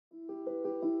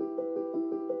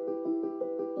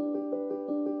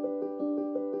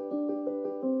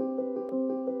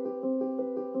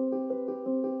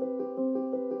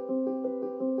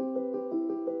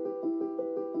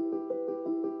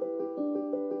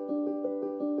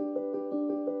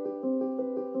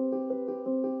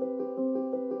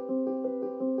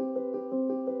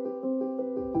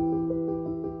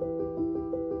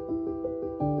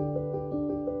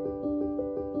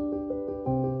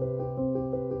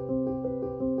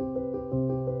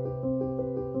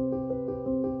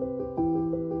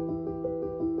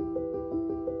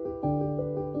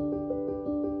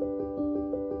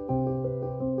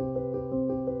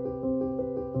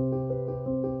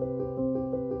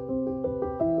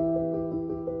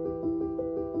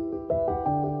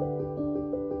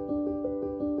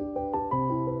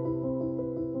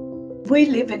We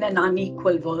live in an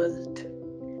unequal world.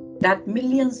 That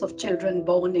millions of children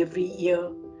born every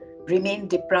year remain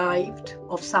deprived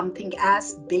of something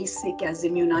as basic as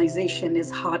immunization is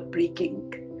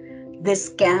heartbreaking. This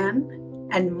can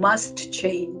and must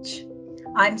change.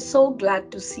 I'm so glad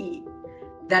to see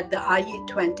that the IE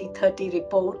 2030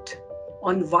 report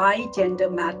on why gender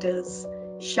matters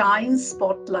shines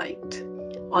spotlight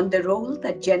on the role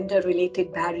that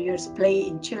gender-related barriers play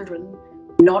in children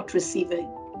not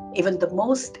receiving even the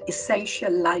most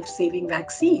essential life-saving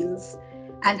vaccines,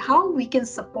 and how we can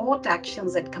support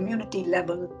actions at community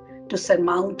level to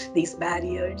surmount these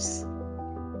barriers.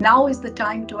 Now is the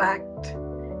time to act.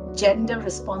 Gender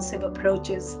responsive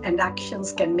approaches and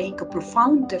actions can make a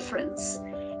profound difference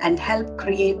and help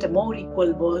create a more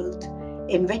equal world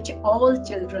in which all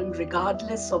children,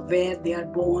 regardless of where they are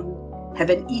born, have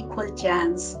an equal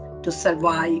chance to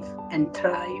survive and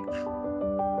thrive.